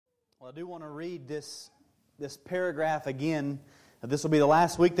Well, I do want to read this paragraph again. This will be the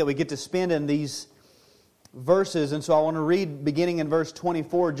last week that we get to spend in these verses, and so I want to read beginning in verse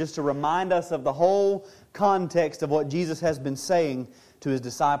 24 just to remind us of the whole context of what Jesus has been saying to His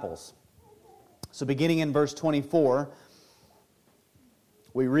disciples. So beginning in verse 24,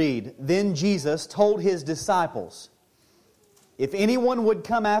 we read, "Then Jesus told His disciples, 'If anyone would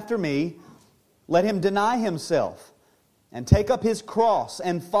come after me, let him deny himself and take up his cross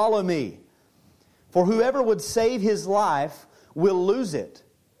and follow me. For whoever would save his life will lose it.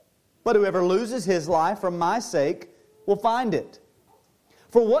 But whoever loses his life for my sake will find it.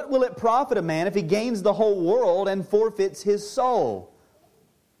 For what will it profit a man if he gains the whole world and forfeits his soul?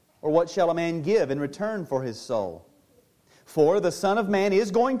 Or what shall a man give in return for his soul? For the Son of Man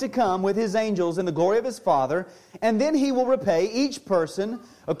is going to come with His angels in the glory of His Father, and then He will repay each person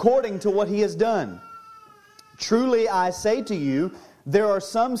according to what he has done. Truly I say to you, there are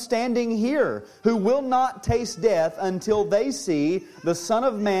some standing here who will not taste death until they see the Son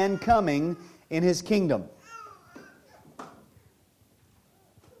of Man coming in His kingdom.'"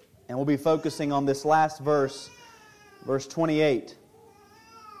 And we'll be focusing on this last verse, verse 28.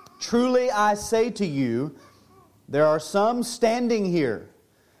 "Truly I say to you, there are some standing here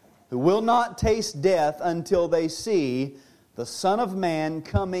who will not taste death until they see the Son of Man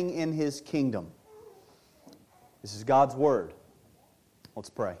coming in His kingdom." This is God's Word. Let's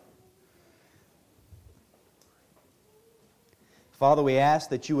pray. Father, we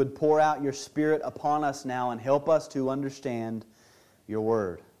ask that You would pour out Your Spirit upon us now and help us to understand Your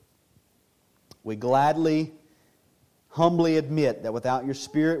Word. We gladly, humbly admit that without Your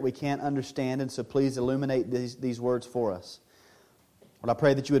Spirit we can't understand, and so please illuminate these words for us. Lord, I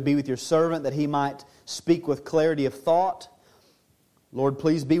pray that You would be with Your servant, that he might speak with clarity of thought. Lord,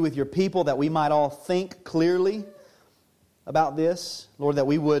 please be with Your people, that we might all think clearly about this. Lord, that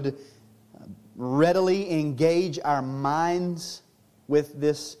we would readily engage our minds with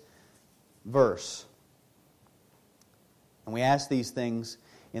this verse. And we ask these things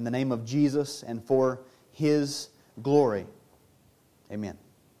in the name of Jesus and for His glory. Amen.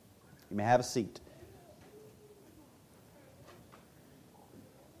 You may have a seat.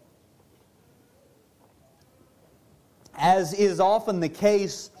 As is often the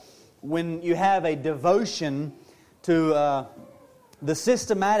case when you have a devotion to the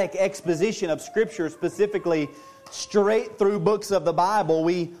systematic exposition of Scripture, specifically straight through books of the Bible,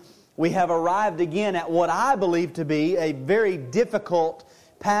 we have arrived again at what I believe to be a very difficult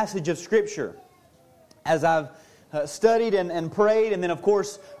passage of Scripture. As I've studied and prayed, and then of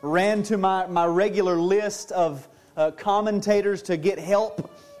course ran to my regular list of commentators to get help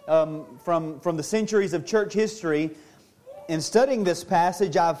from the centuries of church history, in studying this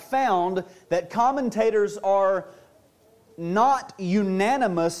passage, I've found that commentators are not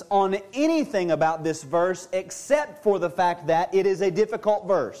unanimous on anything about this verse except for the fact that it is a difficult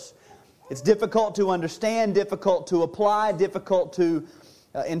verse. It's difficult to understand, difficult to apply, difficult to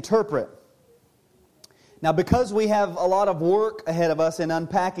interpret. Now, because we have a lot of work ahead of us in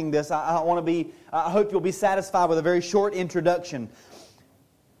unpacking this, I hope you'll be satisfied with a very short introduction.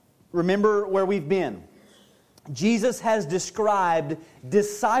 Remember where we've been. Jesus has described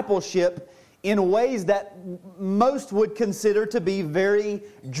discipleship in ways that most would consider to be very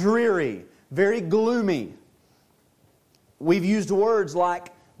dreary, very gloomy. We've used words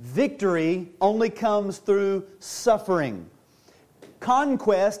like victory only comes through suffering.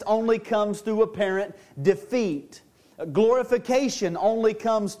 Conquest only comes through apparent defeat. Glorification only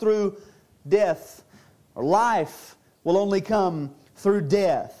comes through death. Or life will only come through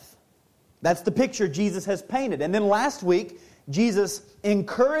death. That's the picture Jesus has painted. And then last week, Jesus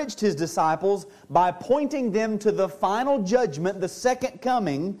encouraged His disciples by pointing them to the final judgment, the second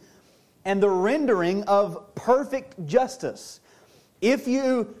coming, and the rendering of perfect justice. If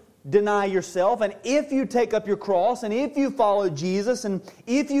you deny yourself, and if you take up your cross, and if you follow Jesus, and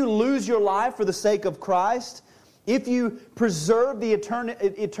if you lose your life for the sake of Christ, if you preserve the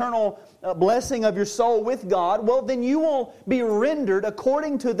eternal blessing of your soul with God, well, then you will be rendered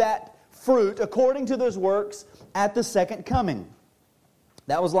according to that fruit, according to those works, at the second coming.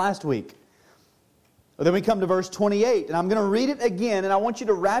 That was last week. Well, then we come to verse 28, and I'm going to read it again, and I want you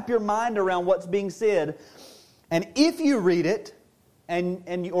to wrap your mind around what's being said. And if you read it,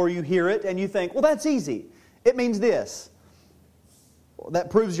 or you hear it, and you think, well, that's easy. It means this. Well,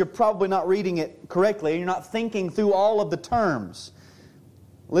 that proves you're probably not reading it correctly, and you're not thinking through all of the terms.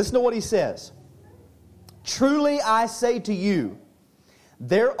 Listen to what he says. "Truly I say to you,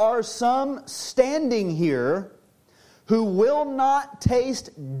 there are some standing here who will not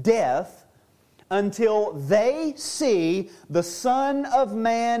taste death until they see the Son of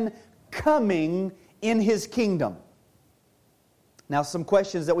Man coming in His kingdom. Now, some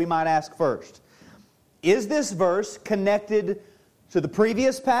questions that we might ask first. Is this verse connected to the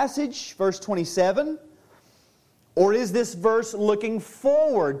previous passage, verse 27? Or is this verse looking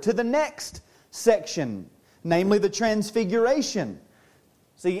forward to the next section, namely the Transfiguration?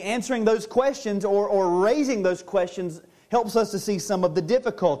 See, answering those questions or raising those questions helps us to see some of the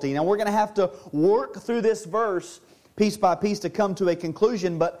difficulty. Now, we're going to have to work through this verse piece by piece to come to a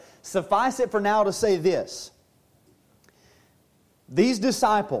conclusion, but suffice it for now to say this. These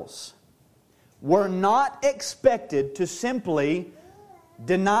disciples were not expected to simply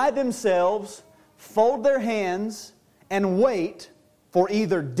deny themselves, fold their hands, and wait for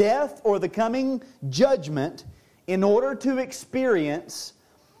either death or the coming judgment in order to experience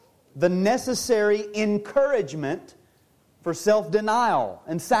the necessary encouragement for self-denial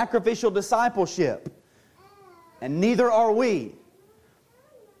and sacrificial discipleship. And neither are we.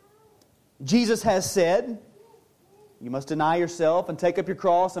 Jesus has said, you must deny yourself and take up your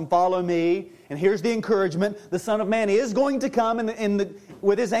cross and follow me. And here's the encouragement. The Son of Man is going to come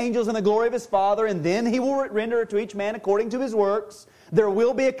with His angels in the glory of His Father, and then He will render to each man according to his works. There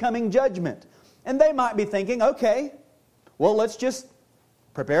will be a coming judgment. And they might be thinking, okay, well, let's just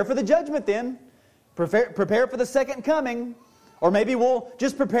prepare for the judgment then. Prepare for the second coming. Or maybe we'll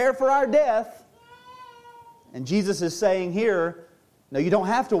just prepare for our death. And Jesus is saying here, no, you don't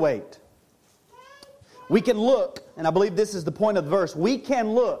have to wait. We can look, and I believe this is the point of the verse, we can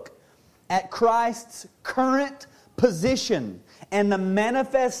look at Christ's current position and the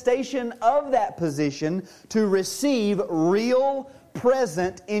manifestation of that position to receive real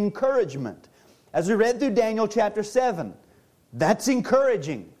present encouragement. As we read through Daniel chapter 7, that's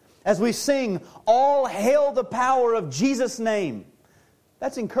encouraging. As we sing, all hail the power of Jesus' name,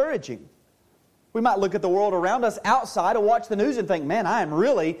 that's encouraging. We might look at the world around us outside and watch the news and think, man, I am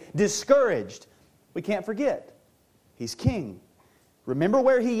really discouraged. We can't forget, He's King. Remember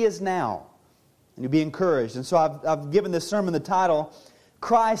where He is now, and you'll be encouraged. And so I've given this sermon the title,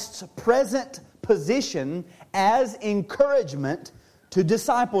 Christ's Present Position as Encouragement to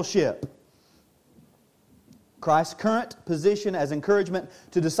Discipleship. Christ's current position as encouragement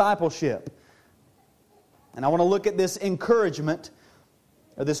to discipleship. And I want to look at this encouragement,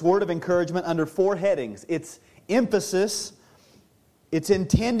 or this word of encouragement, under 4 headings. Its emphasis, its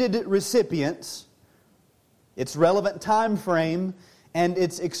intended recipients, its relevant time frame, and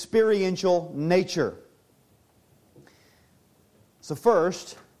its experiential nature. So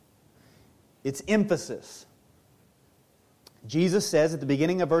first, its emphasis. Jesus says at the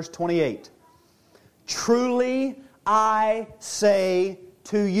beginning of verse 28, truly I say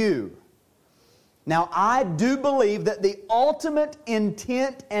to you. Now, I do believe that the ultimate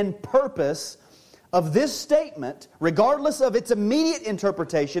intent and purpose of this statement, regardless of its immediate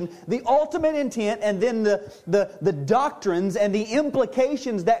interpretation, the ultimate intent and then the doctrines and the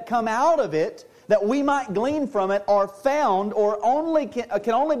implications that come out of it, that we might glean from it, are found or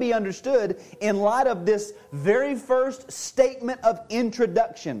can only be understood in light of this very first statement of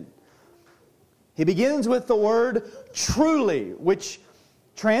introduction. He begins with the word truly, which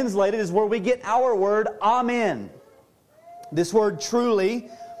translated is where we get our word amen. This word truly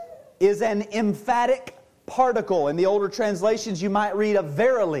is an emphatic particle. In the older translations, you might read a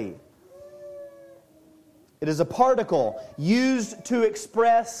verily. It is a particle used to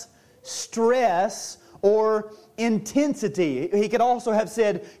express stress or intensity. He could also have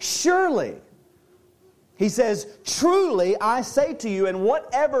said, surely. He says, truly I say to you, and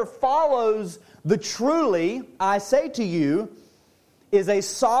whatever follows the truly I say to you is a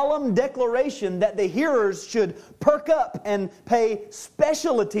solemn declaration that the hearers should perk up and pay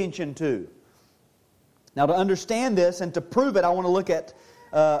special attention to. Now, to understand this and to prove it, I want to look at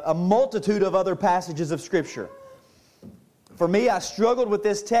a multitude of other passages of Scripture. For me, I struggled with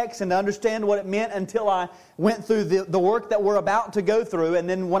this text and to understand what it meant until I went through the work that we're about to go through. And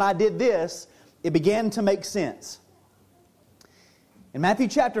then when I did this, it began to make sense. In Matthew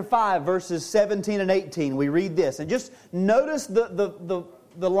chapter 5, verses 17 and 18, we read this. And just notice the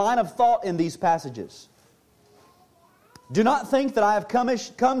line of thought in these passages. Do not think that I have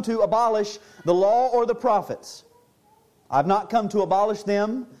come to abolish the law or the prophets. I have not come to abolish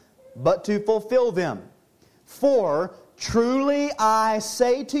them, but to fulfill them. For truly I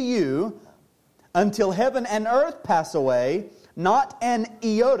say to you, until heaven and earth pass away, not an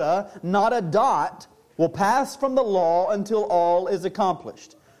iota, not a dot, will pass from the law until all is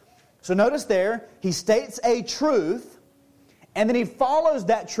accomplished. So notice there, he states a truth, and then he follows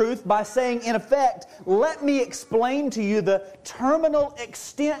that truth by saying, in effect, let me explain to you the terminal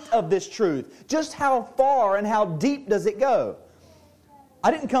extent of this truth. Just how far and how deep does it go?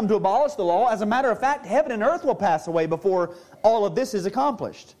 I didn't come to abolish the law. As a matter of fact, heaven and earth will pass away before all of this is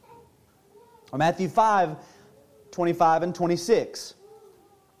accomplished. Or Matthew 5, 25 and 26.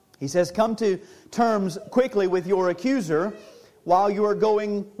 He says, come to terms quickly with your accuser while you are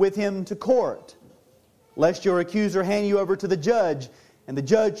going with him to court, lest your accuser hand you over to the judge, and the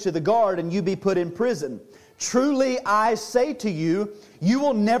judge to the guard, and you be put in prison. Truly I say to you, you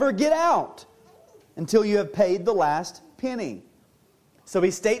will never get out until you have paid the last penny. So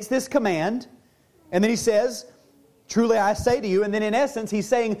he states this command, and then he says, truly I say to you, and then in essence he's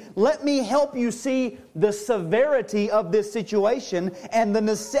saying, let me help you see the severity of this situation and the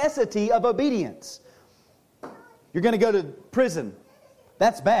necessity of obedience. You're going to go to prison.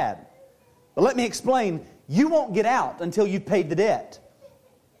 That's bad. But let me explain, you won't get out until you've paid the debt.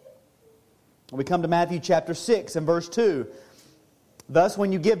 We come to Matthew chapter 6 and verse 2. Thus,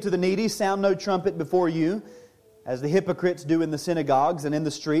 when you give to the needy, sound no trumpet before you, as the hypocrites do in the synagogues and in the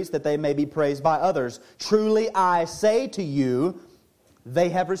streets, that they may be praised by others. Truly I say to you, they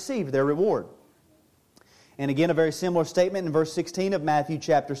have received their reward. And again, a very similar statement in verse 16 of Matthew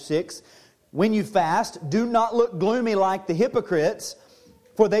chapter 6. When you fast, do not look gloomy like the hypocrites,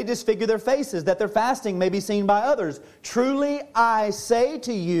 for they disfigure their faces, that their fasting may be seen by others. Truly I say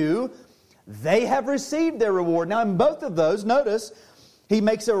to you, they have received their reward. Now in both of those, notice, he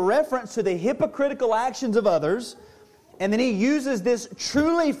makes a reference to the hypocritical actions of others, and then he uses this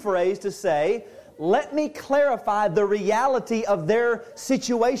truly phrase to say, let me clarify the reality of their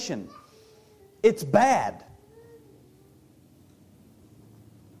situation. It's bad.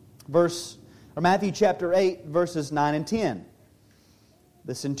 Matthew chapter 8, verses 9 and 10.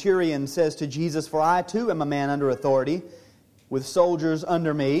 The centurion says to Jesus, for I too am a man under authority, with soldiers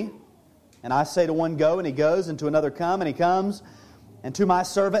under me. And I say to one, go, and he goes, and to another, come, and he comes. And to my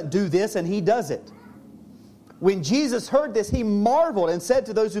servant, do this, and he does it. When Jesus heard this, he marveled and said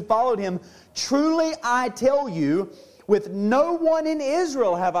to those who followed him, truly I tell you, with no one in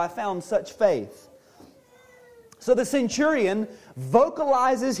Israel have I found such faith. So the centurion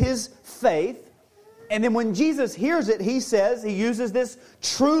vocalizes his faith, and then when Jesus hears it, he uses this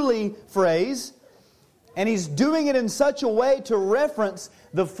truly phrase, and he's doing it in such a way to reference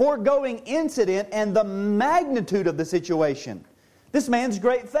the foregoing incident and the magnitude of the situation. This man's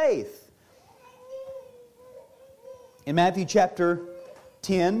great faith. In Matthew chapter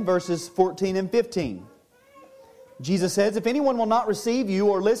 10, verses 14 and 15, Jesus says, if anyone will not receive you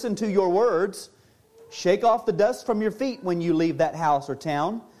or listen to your words, shake off the dust from your feet when you leave that house or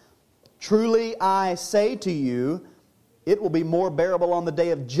town. Truly I say to you, it will be more bearable on the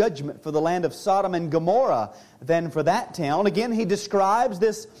day of judgment for the land of Sodom and Gomorrah than for that town. Again, he describes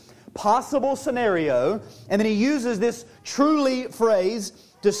this possible scenario, and then he uses this truly phrase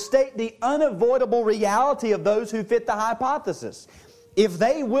to state the unavoidable reality of those who fit the hypothesis. If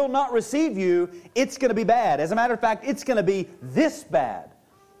they will not receive you, it's going to be bad. As a matter of fact, it's going to be this bad.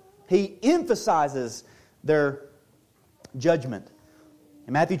 He emphasizes their judgment.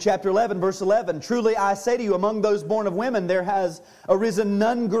 In Matthew chapter 11, verse 11, truly I say to you, among those born of women, there has arisen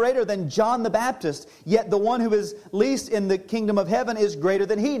none greater than John the Baptist, yet the one who is least in the kingdom of heaven is greater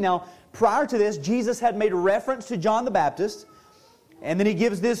than he. Now, prior to this, Jesus had made reference to John the Baptist, and then he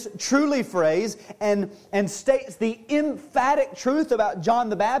gives this truly phrase and states the emphatic truth about John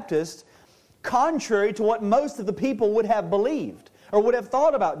the Baptist, contrary to what most of the people would have believed or would have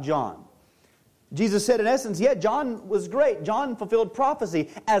thought about John. Jesus said in essence, yeah, John was great. John fulfilled prophecy.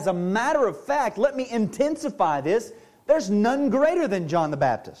 As a matter of fact, let me intensify this. There's none greater than John the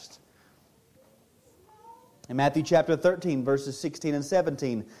Baptist. In Matthew chapter 13, verses 16 and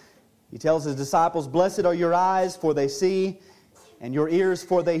 17, he tells his disciples, blessed are your eyes, for they see, and your ears,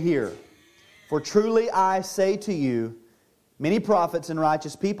 for they hear. For truly I say to you, many prophets and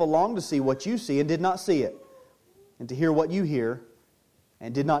righteous people long to see what you see and did not see it, and to hear what you hear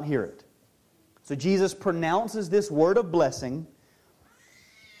and did not hear it. So Jesus pronounces this word of blessing,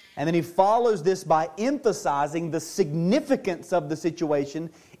 and then he follows this by emphasizing the significance of the situation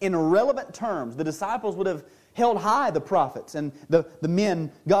in relevant terms. The disciples would have held high the prophets and the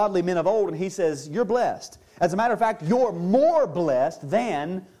men, godly men of old, and he says, you're blessed. As a matter of fact, you're more blessed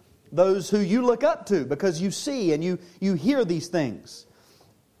than those who you look up to, because you see and you hear these things.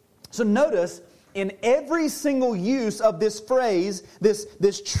 So notice, in every single use of this phrase,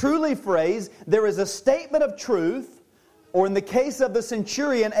 this truly phrase, there is a statement of truth, or in the case of the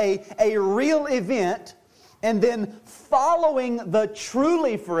centurion, a real event, and then following the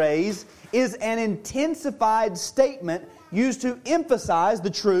truly phrase is an intensified statement used to emphasize the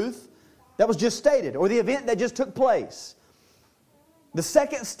truth that was just stated, or the event that just took place. The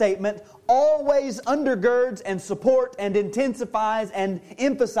second statement always undergirds and supports and intensifies and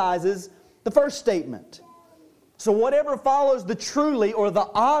emphasizes the first statement. So whatever follows the truly or the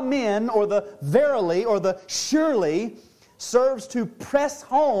amen or the verily or the surely serves to press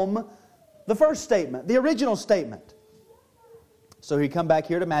home the first statement, the original statement. So we come back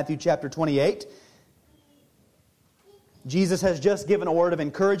here to Matthew chapter 28. Jesus has just given a word of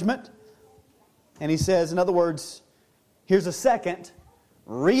encouragement. And He says, in other words, here's a second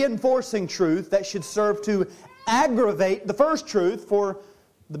reinforcing truth that should serve to aggravate the first truth for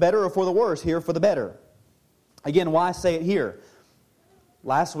the better or for the worse, here for the better. Again, why say it here?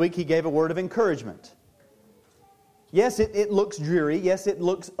 Last week He gave a word of encouragement. Yes, it looks dreary. Yes, it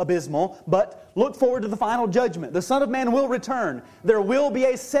looks abysmal. But look forward to the final judgment. The Son of Man will return. There will be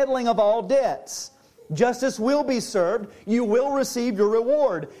a settling of all debts. Justice will be served. You will receive your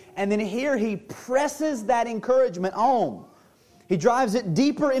reward. And then here He presses that encouragement home. He drives it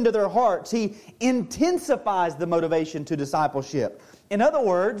deeper into their hearts. He intensifies the motivation to discipleship. In other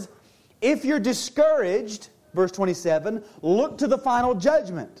words, if you're discouraged, verse 27, look to the final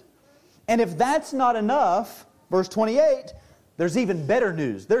judgment. And if that's not enough, verse 28, there's even better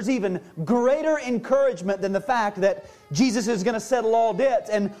news. There's even greater encouragement than the fact that Jesus is going to settle all debts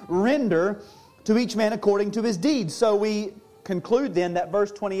and render to each man according to his deeds. So we conclude then that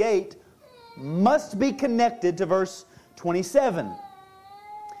verse 28 must be connected to verse 27.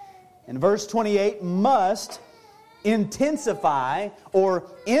 And verse 28 must intensify or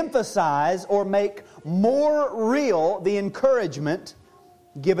emphasize or make more real the encouragement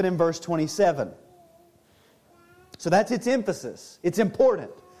given in verse 27. So that's its emphasis. It's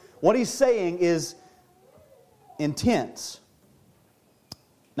important. What he's saying is intense.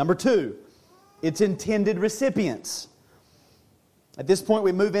 Number two, its intended recipients. At this point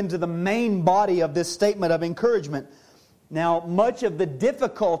we move into the main body of this statement of encouragement. Now, much of the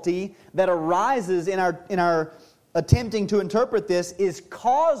difficulty that arises in our attempting to interpret this is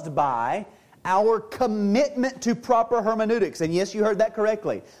caused by our commitment to proper hermeneutics. And yes, you heard that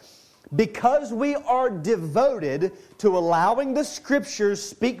correctly. Because we are devoted to allowing the Scriptures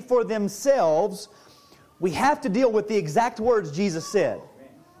speak for themselves, we have to deal with the exact words Jesus said.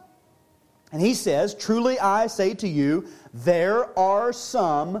 And He says, "Truly I say to you, there are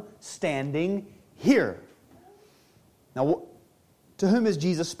some standing here." Now, to whom is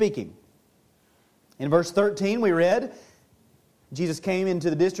Jesus speaking? In verse 13 we read, Jesus came into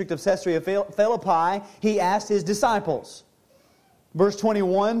the district of Caesarea Philippi. He asked His disciples. Verse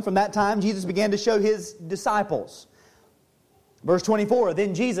 21, from that time Jesus began to show His disciples. Verse 24,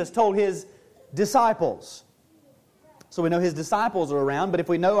 then Jesus told His disciples. So we know His disciples are around, but if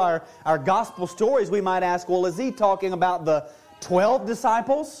we know our gospel stories, we might ask, well, is He talking about the 12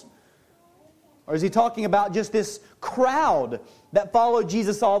 disciples? Or is He talking about just this crowd that followed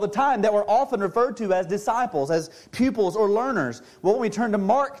Jesus all the time, that were often referred to as disciples, as pupils or learners? Well, when we turn to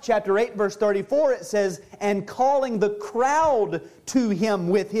Mark chapter 8, verse 34, it says, "And calling the crowd to Him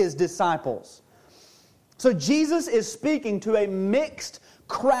with His disciples." So Jesus is speaking to a mixed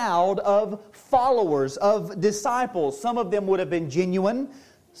crowd of followers, of disciples. Some of them would have been genuine.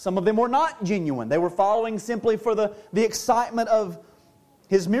 Some of them were not genuine. They were following simply for the excitement of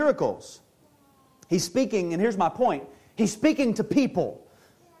His miracles. He's speaking, and here's my point, He's speaking to people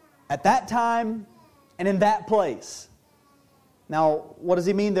at that time and in that place. Now, what does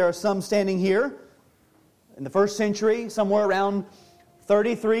He mean? There are some standing here. In the first century, somewhere around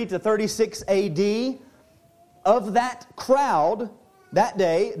 33 to 36 AD, of that crowd that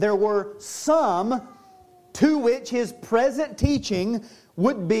day, there were some to which His present teaching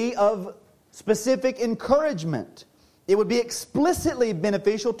would be of specific encouragement. It would be explicitly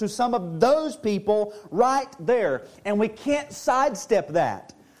beneficial to some of those people right there. And we can't sidestep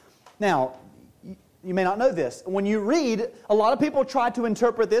that. Now, you may not know this. When you read, a lot of people try to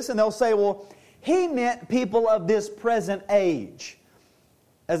interpret this and they'll say, well, He meant people of this present age.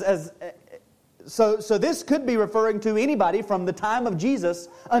 So this could be referring to anybody from the time of Jesus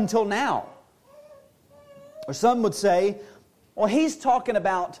until now. Or some would say, well, He's talking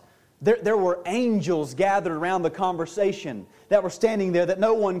about there were angels gathered around the conversation that were standing there that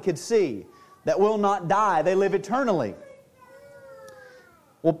no one could see, that will not die. They live eternally.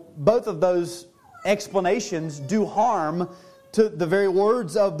 Well, both of those explanations do harm to the very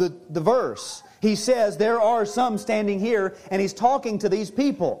words of the verse. He says, there are some standing here, and He's talking to these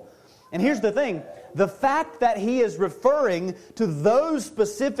people. And here's the thing. The fact that He is referring to those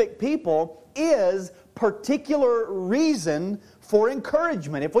specific people is particular reason for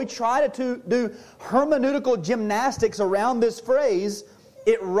encouragement. If we try to do hermeneutical gymnastics around this phrase,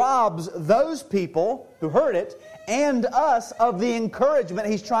 it robs those people who heard it and us of the encouragement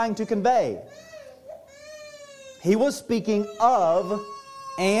He's trying to convey. He was speaking of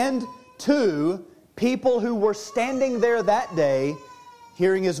and to people who were standing there that day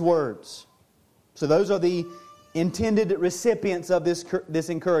hearing His words. So those are the intended recipients of this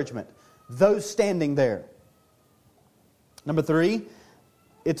encouragement. Those standing there. Number 3,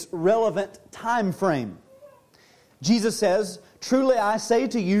 it's relevant time frame. Jesus says, "Truly I say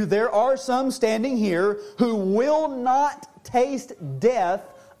to you, there are some standing here who will not taste death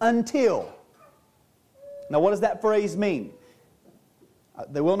until." Now what does that phrase mean?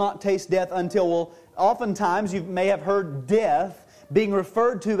 They will not taste death until. Well, oftentimes you may have heard death being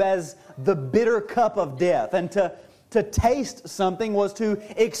referred to as the bitter cup of death. And to taste something was to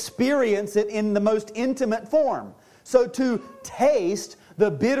experience it in the most intimate form. So to taste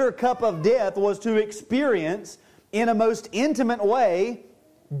the bitter cup of death was to experience in a most intimate way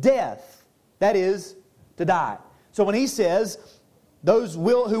death. That is, to die. So when He says, those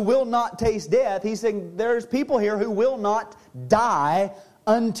who will not taste death, He's saying there's people here who will not die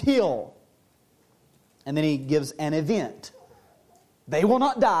until. And then He gives an event. They will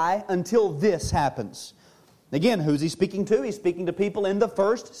not die until this happens. Again, who's He speaking to? He's speaking to people in the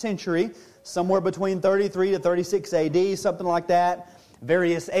first century, somewhere between 33 to 36 AD, something like that.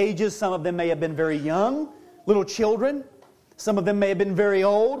 Various ages. Some of them may have been very young, little children. Some of them may have been very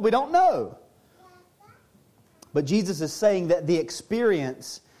old. We don't know. But Jesus is saying that the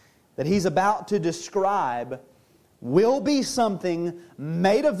experience that He's about to describe will be something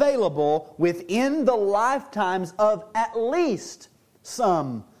made available within the lifetimes of at least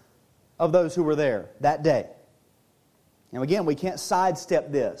some of those who were there that day. Now again, we can't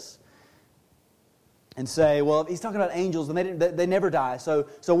sidestep this and say, well, if He's talking about angels and they never die, so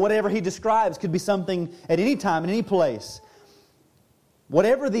whatever He describes could be something at any time, in any place.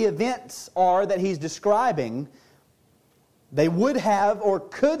 Whatever the events are that He's describing, they would have or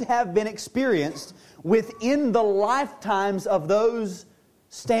could have been experienced within the lifetimes of those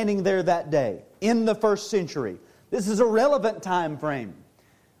standing there that day, in the first century. This is a relevant time frame.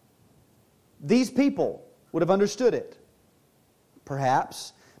 These people would have understood it.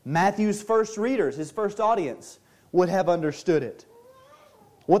 Perhaps Matthew's first readers, his first audience, would have understood it.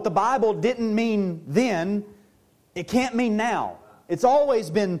 What the Bible didn't mean then, it can't mean now. It's always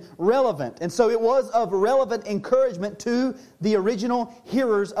been relevant. And so it was of relevant encouragement to the original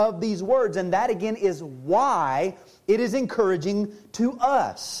hearers of these words. And that again is why it is encouraging to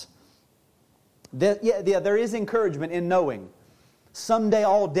us. There is encouragement in knowing someday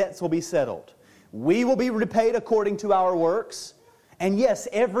all debts will be settled. We will be repaid according to our works. And yes,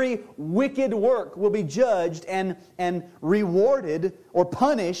 every wicked work will be judged and rewarded or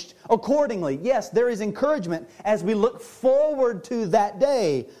punished accordingly. Yes, there is encouragement as we look forward to that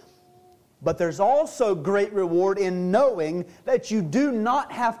day. But there's also great reward in knowing that you do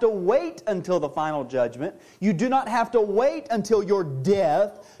not have to wait until the final judgment. You do not have to wait until your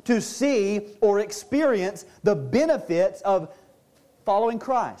death to see or experience the benefits of following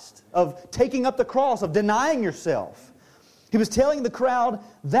Christ, of taking up the cross, of denying yourself. He was telling the crowd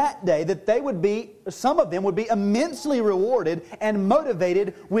that day that some of them would be immensely rewarded and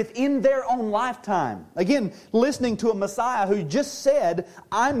motivated within their own lifetime. Again, listening to a Messiah who just said,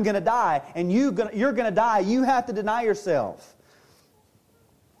 I'm going to die, and you're going to die. You have to deny yourself.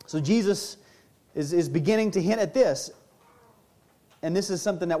 So Jesus is beginning to hint at this. And this is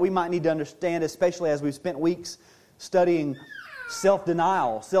something that we might need to understand, especially as we've spent weeks studying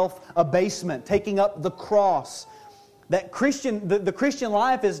self-denial, self-abasement, taking up the cross. That the Christian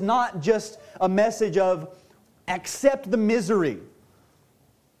life is not just a message of accept the misery.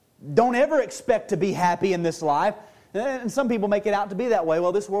 Don't ever expect to be happy in this life. And some people make it out to be that way.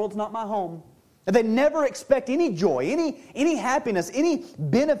 Well, this world's not my home. And they never expect any joy, any happiness, any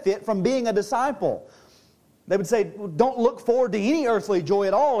benefit from being a disciple. They would say, don't look forward to any earthly joy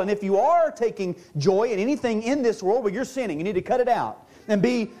at all. And if you are taking joy in anything in this world, well, you're sinning. You need to cut it out. And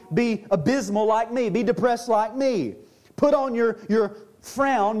be abysmal like me. Be depressed like me. Put on your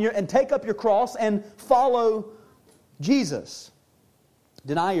frown and take up your cross and follow Jesus.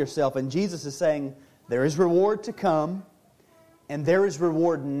 Deny yourself. And Jesus is saying there is reward to come and there is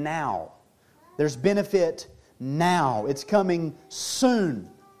reward now. There's benefit now. It's coming soon.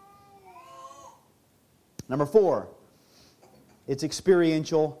 Number 4, it's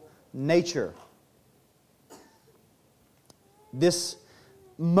experiential nature. This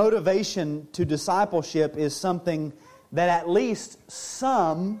motivation to discipleship is something that at least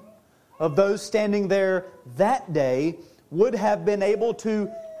some of those standing there that day would have been able to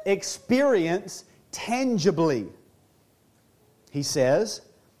experience tangibly. He says,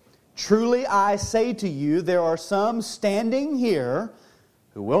 Truly I say to you, there are some standing here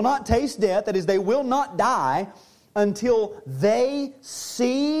who will not taste death, that is, they will not die, until they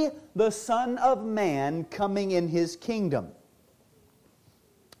see the Son of Man coming in His kingdom.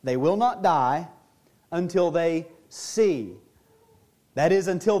 They will not die until they see. That is,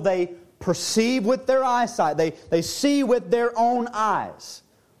 until they perceive with their eyesight. They see with their own eyes.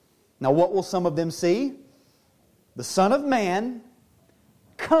 Now, what will some of them see? The Son of Man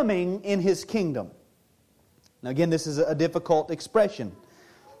coming in His kingdom. Now, again, this is a difficult expression.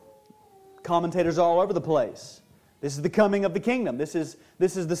 Commentators all over the place. This is the coming of the kingdom. This is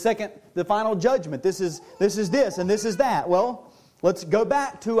the final judgment. This is this and this is that. Well, let's go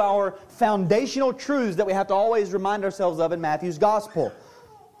back to our foundational truths that we have to always remind ourselves of in Matthew's Gospel.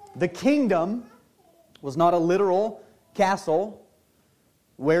 The kingdom was not a literal castle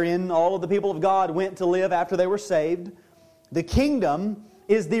wherein all of the people of God went to live after they were saved. The kingdom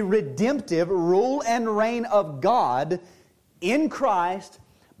is the redemptive rule and reign of God in Christ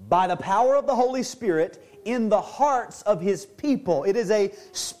by the power of the Holy Spirit in the hearts of His people. It is a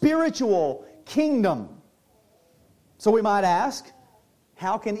spiritual kingdom. So we might ask,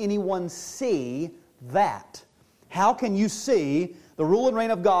 how can anyone see that? How can you see the rule and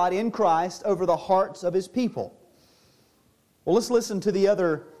reign of God in Christ over the hearts of His people? Well, let's listen to the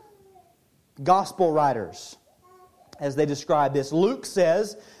other gospel writers as they describe this. Luke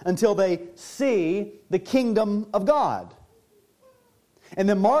says, until they see the kingdom of God. And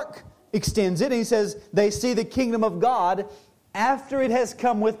then Mark extends it and he says, they see the kingdom of God after it has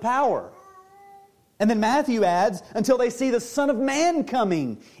come with power. And then Matthew adds, until they see the Son of Man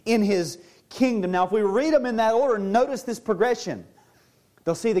coming in His kingdom. Now, if we read them in that order, notice this progression.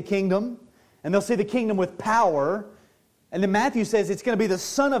 They'll see the kingdom, and they'll see the kingdom with power. And then Matthew says it's going to be the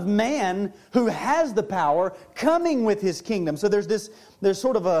Son of Man who has the power coming with His kingdom. So there's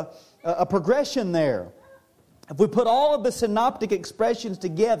sort of a progression there. If we put all of the synoptic expressions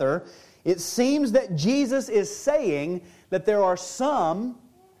together, it seems that Jesus is saying that there are some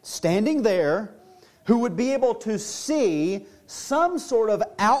standing there who would be able to see some sort of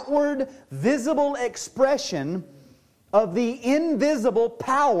outward, visible expression of the invisible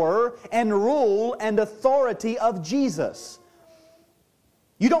power and rule and authority of Jesus.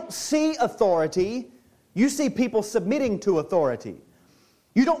 You don't see authority, you see people submitting to authority.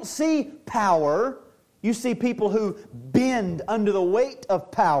 You don't see power, you see people who bend under the weight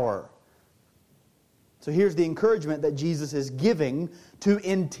of power. So here's the encouragement that Jesus is giving to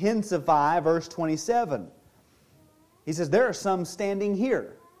intensify verse 27. He says, there are some standing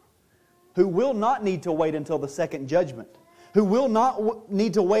here who will not need to wait until the second judgment, who will not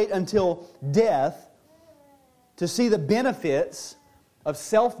need to wait until death to see the benefits of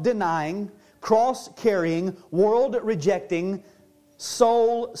self-denying, cross-carrying, world-rejecting,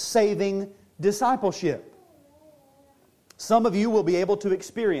 soul-saving discipleship. Some of you will be able to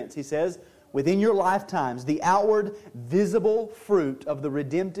experience, he says, within your lifetimes, the outward, visible fruit of the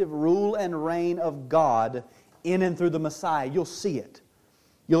redemptive rule and reign of God in and through the Messiah. You'll see it.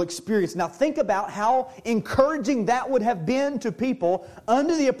 You'll experience. Now think about how encouraging that would have been to people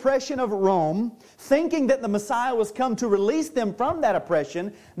under the oppression of Rome, thinking that the Messiah was come to release them from that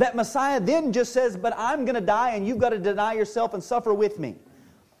oppression. That Messiah then just says, but I'm going to die and you've got to deny yourself and suffer with me.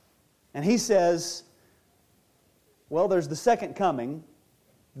 And He says, well, there's the second coming.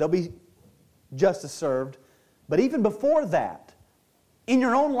 There'll be justice served. But even before that, in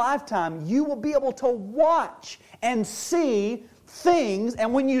your own lifetime, you will be able to watch and see things,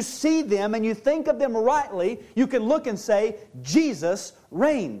 and when you see them and you think of them rightly, you can look and say, Jesus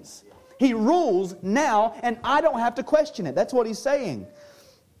reigns. He rules now, and I don't have to question it. That's what He's saying.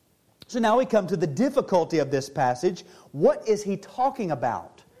 So now we come to the difficulty of this passage. What is He talking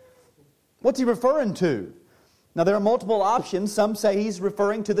about? What's He referring to? Now there are multiple options. Some say He's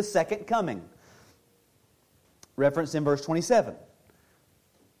referring to the second coming, referenced in verse 27.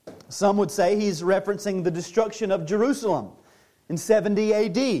 Some would say He's referencing the destruction of Jerusalem in 70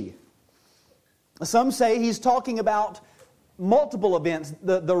 A.D. Some say He's talking about multiple events.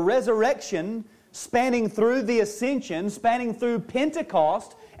 The resurrection spanning through the ascension, spanning through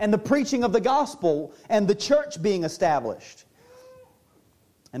Pentecost, and the preaching of the gospel, and the church being established.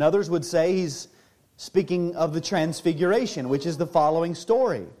 And others would say He's speaking of the transfiguration, which is the following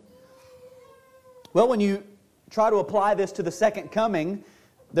story. Well, when you try to apply this to the second coming,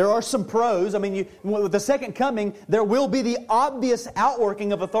 there are some pros. I mean, with the second coming, there will be the obvious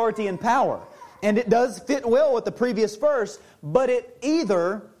outworking of authority and power. And it does fit well with the previous verse, but it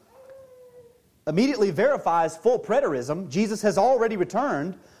either immediately verifies full preterism, Jesus has already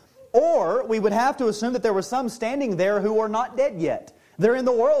returned, or we would have to assume that there were some standing there who are not dead yet. They're in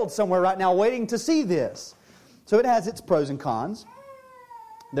the world somewhere right now waiting to see this. So it has its pros and cons.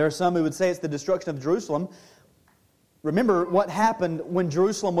 There are some who would say it's the destruction of Jerusalem. Remember what happened when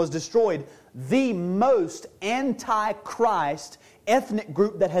Jerusalem was destroyed. The most anti-Christ ethnic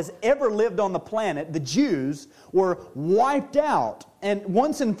group that has ever lived on the planet, the Jews, were wiped out. And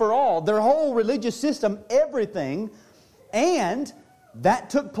once and for all, their whole religious system, everything. And that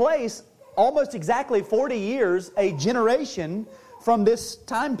took place almost exactly 40 years, a generation from this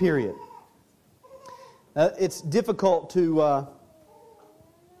time period. It's difficult to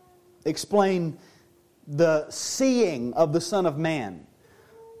explain the seeing of the Son of Man.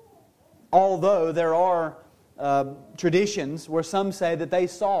 Although there are traditions where some say that they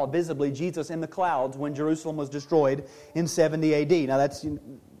saw visibly Jesus in the clouds when Jerusalem was destroyed in 70 AD. Now that's,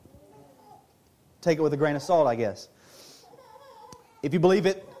 take it with a grain of salt, I guess. If you believe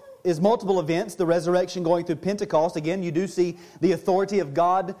it is multiple events, the resurrection going through Pentecost, again, you do see the authority of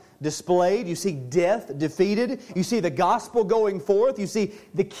God displayed. You see death defeated. You see the gospel going forth. You see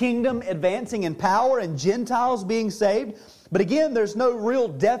the kingdom advancing in power and Gentiles being saved. But again, there's no real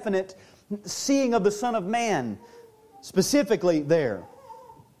definite seeing of the Son of Man specifically there.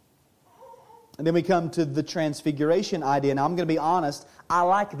 And then we come to the transfiguration idea. Now, I'm going to be honest, I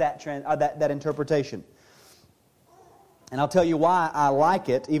like that interpretation. And I'll tell you why I like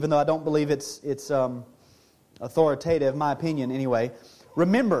it, even though I don't believe it's authoritative, my opinion anyway.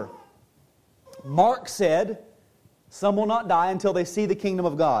 Remember, Mark said, some will not die until they see the kingdom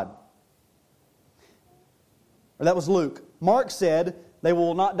of God. Or that was Luke. Mark said, they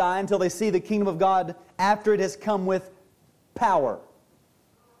will not die until they see the kingdom of God after it has come with power.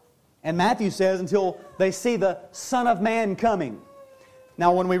 And Matthew says, until they see the Son of Man coming.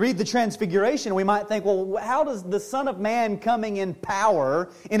 Now, when we read the Transfiguration, we might think, well, how does the Son of Man coming in power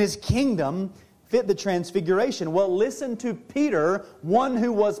in His kingdom fit the Transfiguration? Well, listen to Peter, one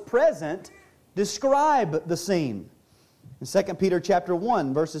who was present, describe the scene. In 2 Peter chapter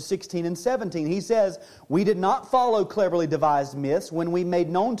 1, verses 16 and 17, he says, "We did not follow cleverly devised myths when we made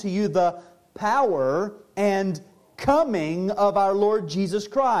known to you the power and coming of our Lord Jesus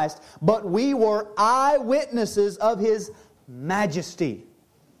Christ, but we were eyewitnesses of His majesty."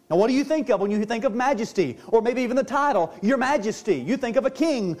 Now, what do you think of when you think of majesty? Or maybe even the title, Your Majesty. You think of a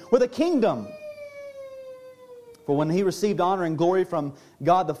king with a kingdom. For when He received honor and glory from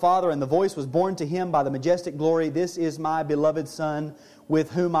God the Father, and the voice was borne to Him by the majestic glory, "This is my beloved Son,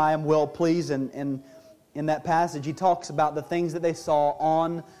 with whom I am well pleased." And in that passage, he talks about the things that they saw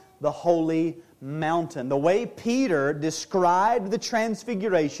on the holy mountain. The way Peter described the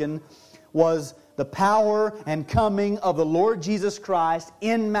Transfiguration was the power and coming of the Lord Jesus Christ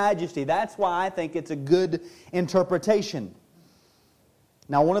in majesty. That's why I think it's a good interpretation.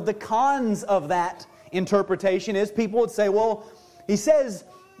 Now, one of the cons of that interpretation is people would say, well, he says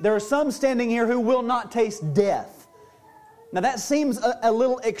there are some standing here who will not taste death. Now, that seems a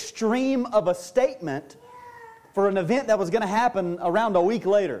little extreme of a statement for an event that was going to happen around a week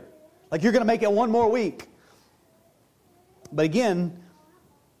later. Like you're going to make it one more week. But again,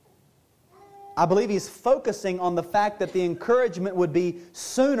 I believe he's focusing on the fact that the encouragement would be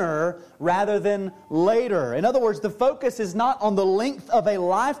sooner rather than later. In other words, the focus is not on the length of a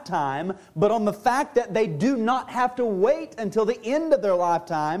lifetime, but on the fact that they do not have to wait until the end of their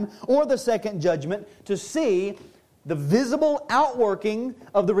lifetime or the second judgment to see the visible outworking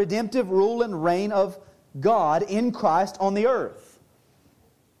of the redemptive rule and reign of God in Christ on the earth.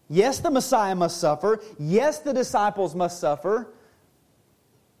 Yes, the Messiah must suffer. Yes, the disciples must suffer.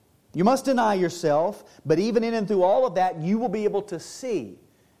 You must deny yourself, but even in and through all of that, you will be able to see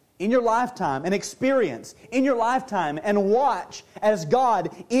in your lifetime and experience in your lifetime and watch as God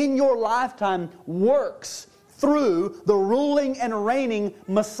in your lifetime works through the ruling and reigning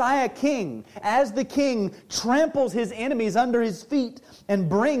Messiah King, as the King tramples His enemies under His feet and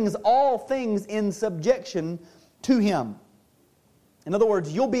brings all things in subjection to Him. In other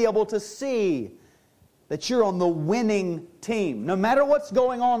words, you'll be able to see that you're on the winning team. No matter what's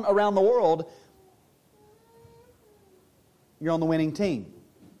going on around the world, you're on the winning team.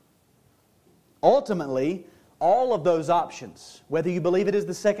 Ultimately, all of those options, whether you believe it is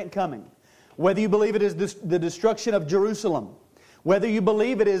the second coming, whether you believe it is the destruction of Jerusalem, whether you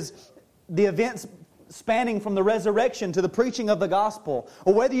believe it is the events spanning from the resurrection to the preaching of the gospel,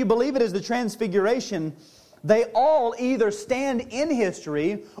 or whether you believe it is the transfiguration, they all either stand in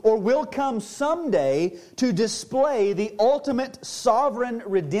history or will come someday to display the ultimate sovereign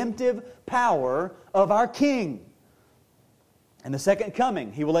redemptive power of our King. In the second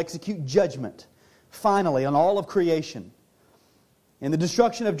coming, He will execute judgment, finally, on all of creation. In the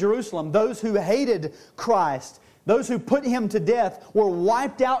destruction of Jerusalem, those who hated Christ, Those who put Him to death were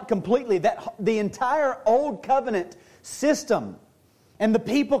wiped out completely. That the entire Old Covenant system and the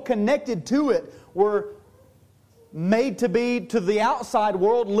people connected to it were made to be, to the outside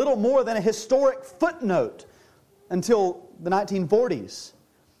world, little more than a historic footnote until the 1940s.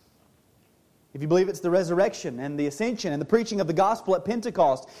 If you believe it's the resurrection and the ascension and the preaching of the gospel at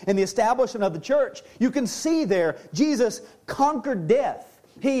Pentecost and the establishment of the church, you can see there Jesus conquered death.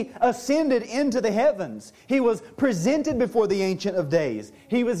 He ascended into the heavens. He was presented before the Ancient of Days.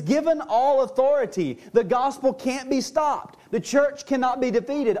 He was given all authority. The gospel can't be stopped. The church cannot be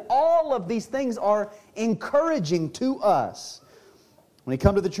defeated. All of these things are encouraging to us. When we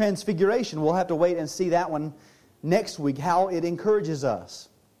come to the Transfiguration, we'll have to wait and see that one next week, how it encourages us.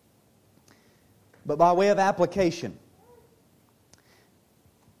 But by way of application,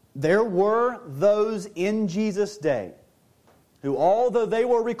 there were those in Jesus' day who, although they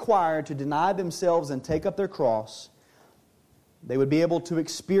were required to deny themselves and take up their cross, they would be able to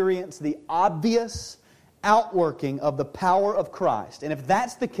experience the obvious outworking of the power of Christ. And if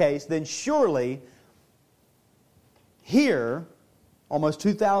that's the case, then surely here, almost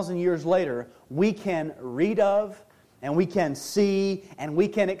 2,000 years later, we can read of and we can see and we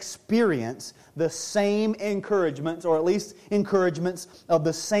can experience the same encouragements, or at least encouragements of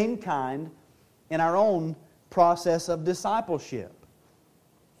the same kind in our own process of discipleship.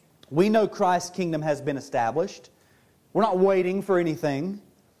 We know Christ's kingdom has been established. We're not waiting for anything.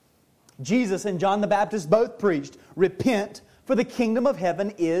 Jesus and John the Baptist both preached, "Repent, for the kingdom of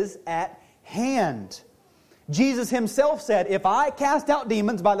heaven is at hand." Jesus Himself said, "If I cast out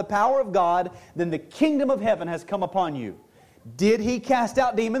demons by the power of God, then the kingdom of heaven has come upon you." Did He cast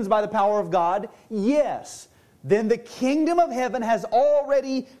out demons by the power of God? Yes. Then the kingdom of heaven has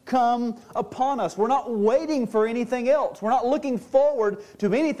already come upon us. We're not waiting for anything else. We're not looking forward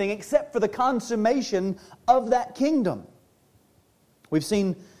to anything except for the consummation of that kingdom. We've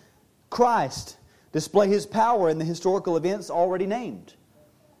seen Christ display His power in the historical events already named.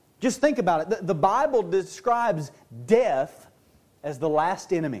 Just think about it. The Bible describes death as the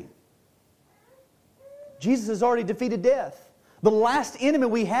last enemy. Jesus has already defeated death. The last enemy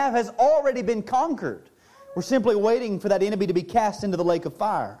we have has already been conquered. We're simply waiting for that enemy to be cast into the lake of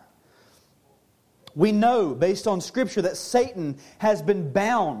fire. We know, based on Scripture, that Satan has been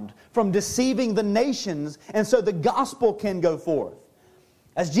bound from deceiving the nations, and so the gospel can go forth.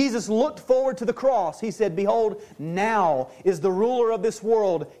 As Jesus looked forward to the cross, He said, "Behold, now is the ruler of this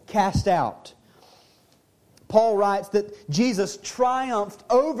world cast out." Paul writes that Jesus triumphed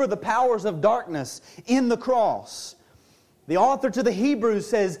over the powers of darkness in the cross. The author to the Hebrews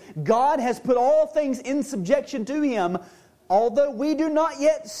says, God has put all things in subjection to Him, although we do not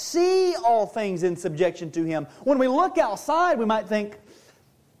yet see all things in subjection to Him. When we look outside, we might think,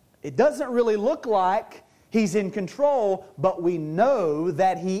 it doesn't really look like He's in control, but we know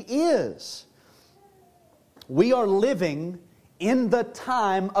that He is. We are living in the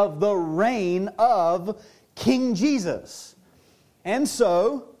time of the reign of King Jesus. And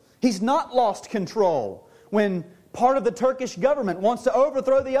so, He's not lost control. When part of the Turkish government wants to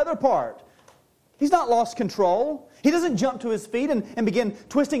overthrow the other part, He's not lost control. He doesn't jump to His feet and begin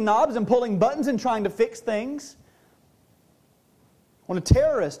twisting knobs and pulling buttons and trying to fix things. When a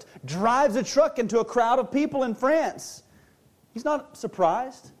terrorist drives a truck into a crowd of people in France, He's not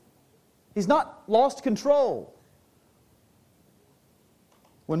surprised. He's not lost control.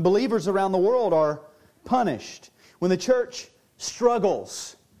 When believers around the world are punished, when the church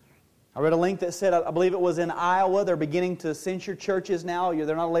struggles. I read a link that said, I believe it was in Iowa, they're beginning to censure churches now.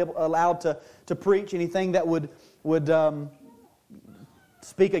 They're not allowed to preach anything that would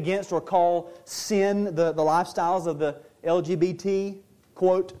speak against or call sin the lifestyles of the LGBT,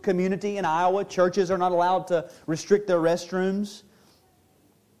 quote, community in Iowa. Churches are not allowed to restrict their restrooms.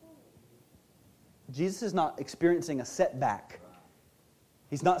 Jesus is not experiencing a setback.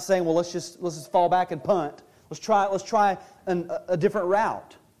 He's not saying, well, let's just fall back and punt. Let's try a different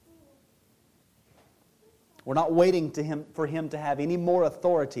route. We're not waiting for Him to have any more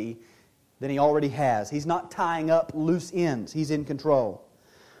authority than He already has. He's not tying up loose ends. He's in control.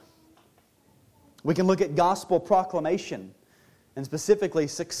 We can look at gospel proclamation and specifically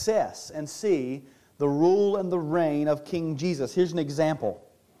success and see the rule and the reign of King Jesus. Here's an example.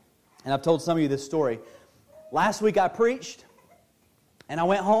 And I've told some of you this story. Last week I preached and I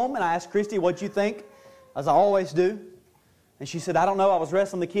went home and I asked Christy, "What'd you think?" As I always do. And she said, "I don't know, I was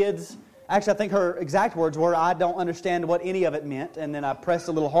wrestling the kids." Actually, I think her exact words were, "I don't understand what any of it meant." And then I pressed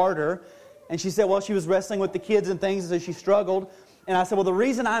a little harder. And she said, well, she was wrestling with the kids and things, and so she struggled. And I said, well, the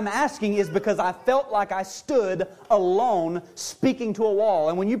reason I'm asking is because I felt like I stood alone speaking to a wall.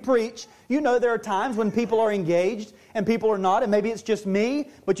 And when you preach, you know there are times when people are engaged and people are not, and maybe it's just me,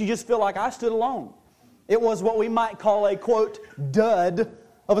 but you just feel like I stood alone. It was what we might call a, quote, dud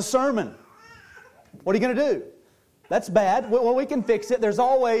of a sermon. What are you going to do? That's bad. Well, we can fix it. There's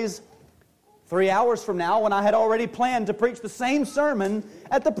always 3 hours from now when I had already planned to preach the same sermon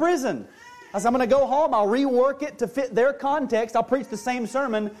at the prison. I said, I'm going to go home, I'll rework it to fit their context, I'll preach the same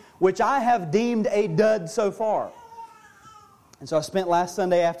sermon, which I have deemed a dud so far. And so I spent last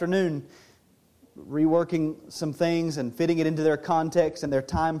Sunday afternoon reworking some things and fitting it into their context and their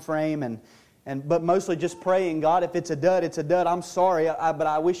time frame, but mostly just praying, God, if it's a dud, it's a dud. I'm sorry, but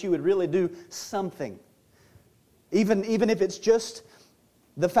I wish you would really do something. Even if it's just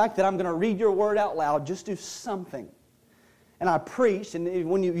the fact that I'm going to read your word out loud, just do something. And I preached, and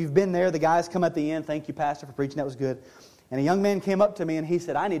when you've been there, the guys come at the end, thank you, Pastor, for preaching, that was good. And a young man came up to me and he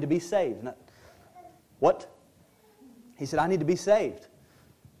said, I need to be saved. What? He said, I need to be saved.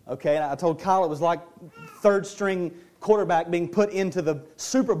 Okay, and I told Kyle it was like third string quarterback being put into the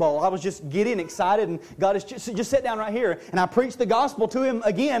Super Bowl. I was just getting excited, and God is just sit down right here. And I preached the gospel to him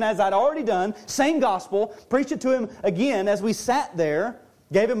again as I'd already done, same gospel, preached it to him again as we sat there,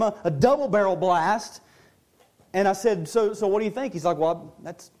 gave him a double barrel blast. And I said, so what do you think? He's like, well,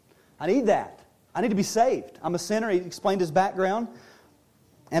 I need that. I need to be saved. I'm a sinner. He explained his background.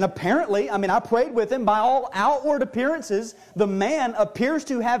 And apparently, I prayed with him. By all outward appearances, the man appears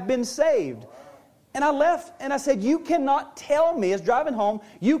to have been saved. And I left and I said, you cannot tell me, as driving home,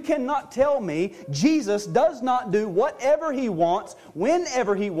 you cannot tell me Jesus does not do whatever He wants,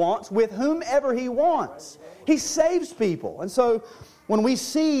 whenever He wants, with whomever He wants. He saves people. And so when we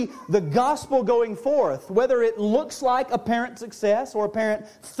see the gospel going forth, whether it looks like apparent success or apparent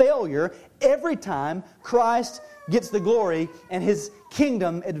failure, every time Christ gets the glory and His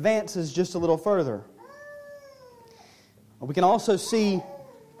kingdom advances just a little further. We can also see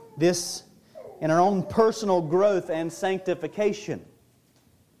this in our own personal growth and sanctification.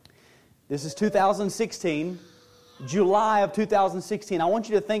 This is 2016, July of 2016. I want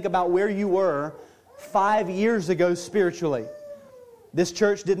you to think about where you were 5 years ago spiritually. This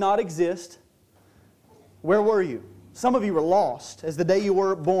church did not exist. Where were you? Some of you were lost as the day you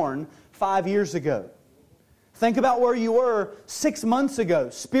were born 5 years ago. Think about where you were 6 months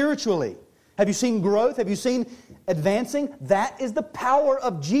ago spiritually. Have you seen growth? Have you seen advancing? That is the power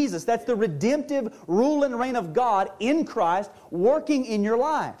of Jesus. That's the redemptive rule and reign of God in Christ working in your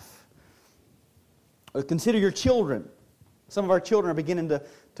life. Consider your children. Some of our children are beginning to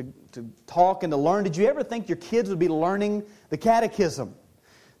talk and to learn. Did you ever think your kids would be learning the catechism?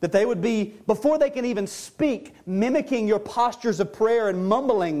 That they would be, before they can even speak, mimicking your postures of prayer and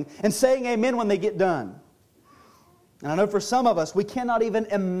mumbling and saying amen when they get done. And I know for some of us, we cannot even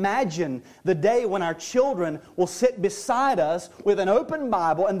imagine the day when our children will sit beside us with an open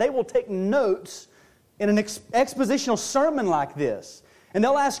Bible and they will take notes in an expositional sermon like this. And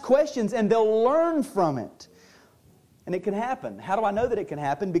they'll ask questions and they'll learn from it. And it can happen. How do I know that it can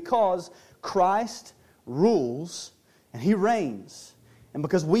happen? Because Christ rules and He reigns. And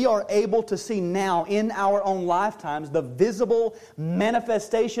because we are able to see now in our own lifetimes the visible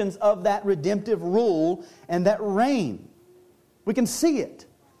manifestations of that redemptive rule and that reign. We can see it.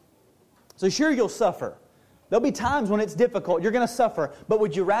 So sure, you'll suffer. There'll be times when it's difficult. You're going to suffer. But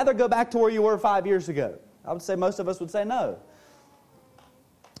would you rather go back to where you were 5 years ago? I would say most of us would say no.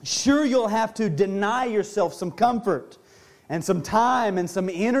 Sure, you'll have to deny yourself some comfort and some time and some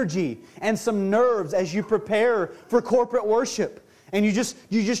energy and some nerves as you prepare for corporate worship. And you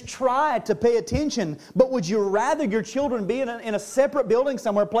just try to pay attention. But would you rather your children be in a separate building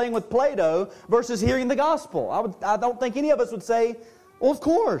somewhere playing with Play-Doh versus hearing the gospel? I don't think any of us would say, well, of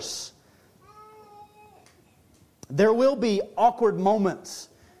course. There will be awkward moments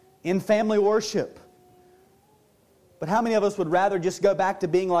in family worship. But how many of us would rather just go back to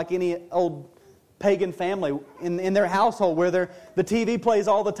being like any old pagan family in their household where the TV plays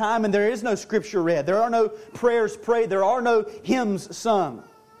all the time and there is no scripture read. There are no prayers prayed. There are no hymns sung.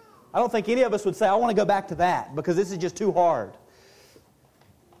 I don't think any of us would say, I want to go back to that because this is just too hard.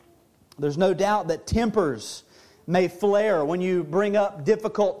 There's no doubt that tempers may flare when you bring up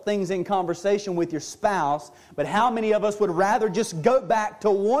difficult things in conversation with your spouse, but how many of us would rather just go back to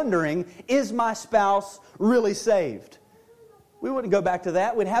wondering, is my spouse really saved? We wouldn't go back to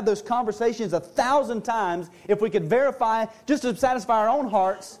that. We'd have those conversations 1,000 times if we could verify, just to satisfy our own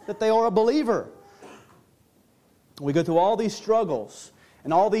hearts, that they are a believer. We go through all these struggles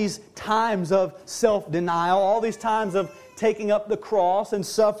and all these times of self-denial, all these times of taking up the cross and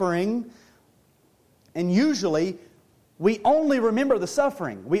suffering. And usually, we only remember the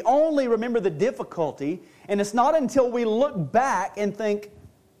suffering. We only remember the difficulty. And it's not until we look back and think,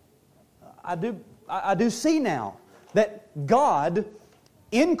 I do see now that God,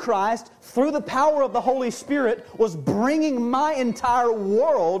 in Christ, through the power of the Holy Spirit, was bringing my entire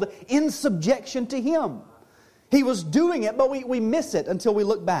world in subjection to Him. He was doing it, but we miss it until we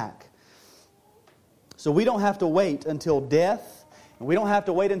look back. So we don't have to wait until death, and we don't have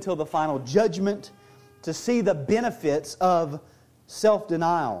to wait until the final judgment to see the benefits of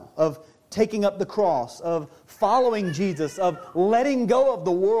self-denial, of taking up the cross, of following Jesus, of letting go of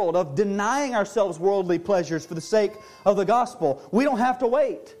the world, of denying ourselves worldly pleasures for the sake of the gospel. We don't have to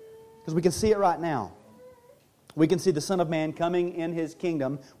wait, because we can see it right now. We can see the Son of Man coming in His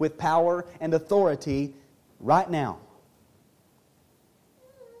kingdom with power and authority right now.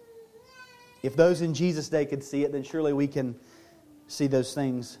 If those in Jesus' day could see it, then surely we can see those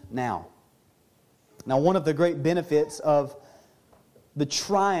things now. Now, one of the great benefits of the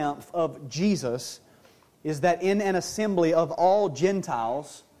triumph of Jesus is that in an assembly of all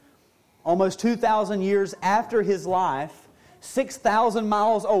Gentiles, almost 2,000 years after His life, 6,000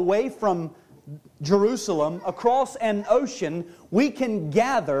 miles away from Jerusalem, across an ocean, we can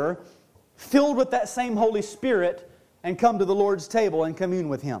gather filled with that same Holy Spirit and come to the Lord's table and commune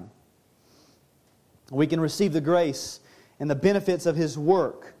with Him. We can receive the grace and the benefits of His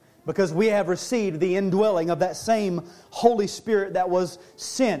work because we have received the indwelling of that same Holy Spirit that was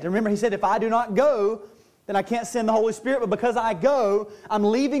sent. And remember, He said, if I do not go, then I can't send the Holy Spirit. But because I go, I'm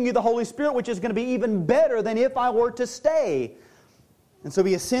leaving you the Holy Spirit, which is going to be even better than if I were to stay. And so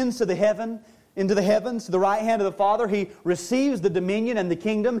He ascends to into the heavens, to the right hand of the Father. He receives the dominion and the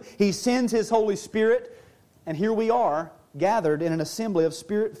kingdom. He sends His Holy Spirit. And here we are, gathered in an assembly of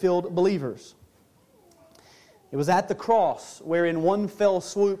Spirit-filled believers. It was at the cross where in one fell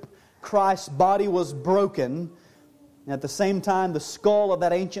swoop Christ's body was broken, and at the same time the skull of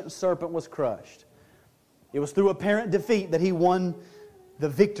that ancient serpent was crushed. It was through apparent defeat that He won the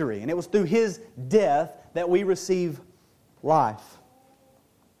victory, and it was through His death that we receive life.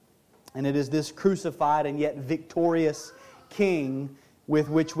 And it is this crucified and yet victorious King with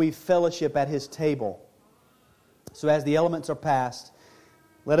which we fellowship at His table. So as the elements are passed,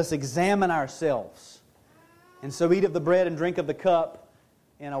 let us examine ourselves, and so eat of the bread and drink of the cup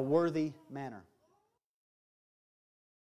in a worthy manner.